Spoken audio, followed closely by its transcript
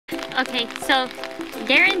Okay, so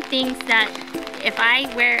Darren thinks that if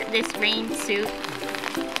I wear this rain suit,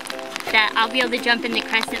 that I'll be able to jump in the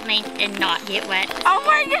Crescent Lake and not get wet. Oh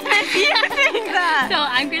my goodness, you think that? So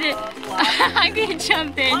I'm gonna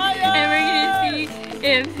jump in and we're gonna see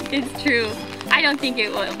if it's true. I don't think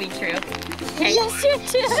it will be true. Okay. Yes, you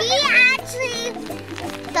do. She actually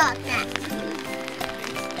thought that.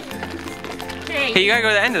 Okay. Hey, you gotta go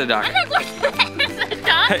to the end of the dock. I'm not going to the end of the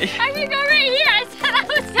dock. I'm gonna go right here. I said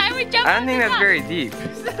I would jump. I don't think that's very deep. You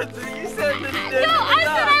said the end No, I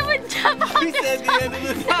said I would jump off You said the end of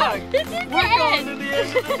the dock. This is We're the going end. to the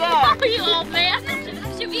end of the dock. Oh, you old man.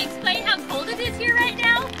 Should we explain how cold it is here right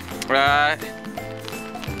now?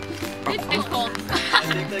 It's cold. I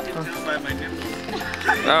think I can tell by my nipples.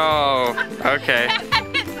 Oh, okay.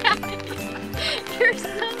 You're so...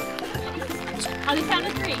 I'll be count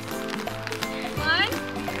to 3. 1,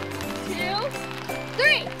 2,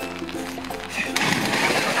 3.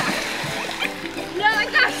 No, I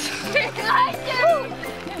got shit. I do.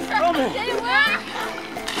 Stay away.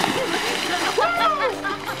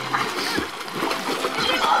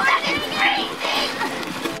 It's already freezing.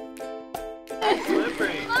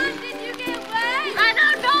 Slippery. Mom, did you get wet? I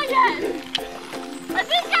don't know yet. I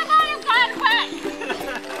think I might have gotten wet.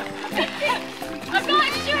 I'm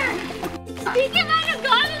not sure. I think it might have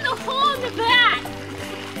gone in the hole in the back.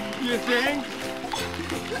 You think?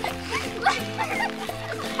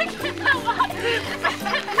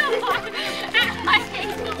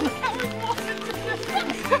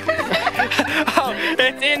 Oh,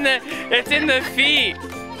 it's in the feet.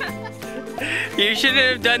 You shouldn't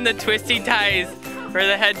have done the twisty ties or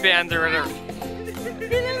the headbands or whatever.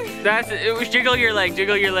 It was jiggle your leg,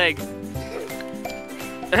 jiggle your leg. Take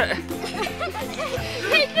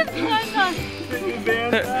the band off. Take the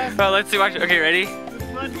band off. Well, let's see, watch it. Okay, ready? The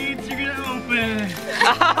floodgates are gonna open.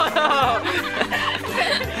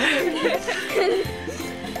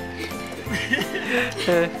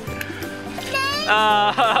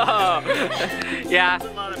 Oh, yeah.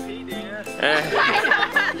 That's a lot of pee, Dan.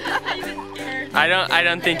 I'm scared. I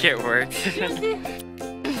don't think it worked.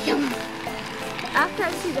 After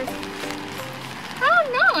I see this. Oh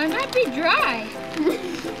no, it might be dry.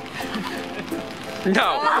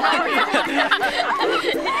 No.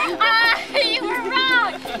 You were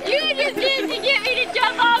wrong. You just did to get me to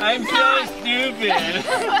jump off I'm the so dock. stupid.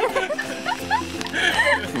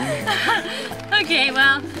 Okay,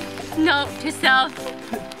 well, note to self.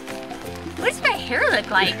 What does my hair look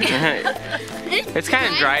like? It's kind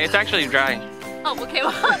of dry. It's actually dry. Oh, okay,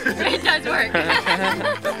 well, it does work.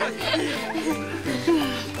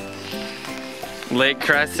 Lake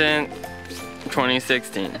Crescent,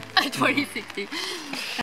 2016. 2016.